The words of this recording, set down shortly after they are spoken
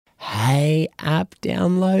Hey, app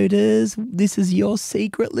downloaders, this is your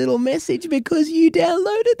secret little message because you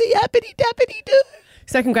downloaded the appity dappity doo.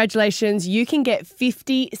 So congratulations, you can get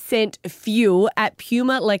 50-cent fuel at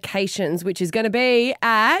Puma locations, which is going to be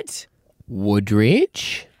at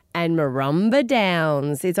Woodridge and Marumba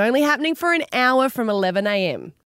Downs. It's only happening for an hour from 11 a.m.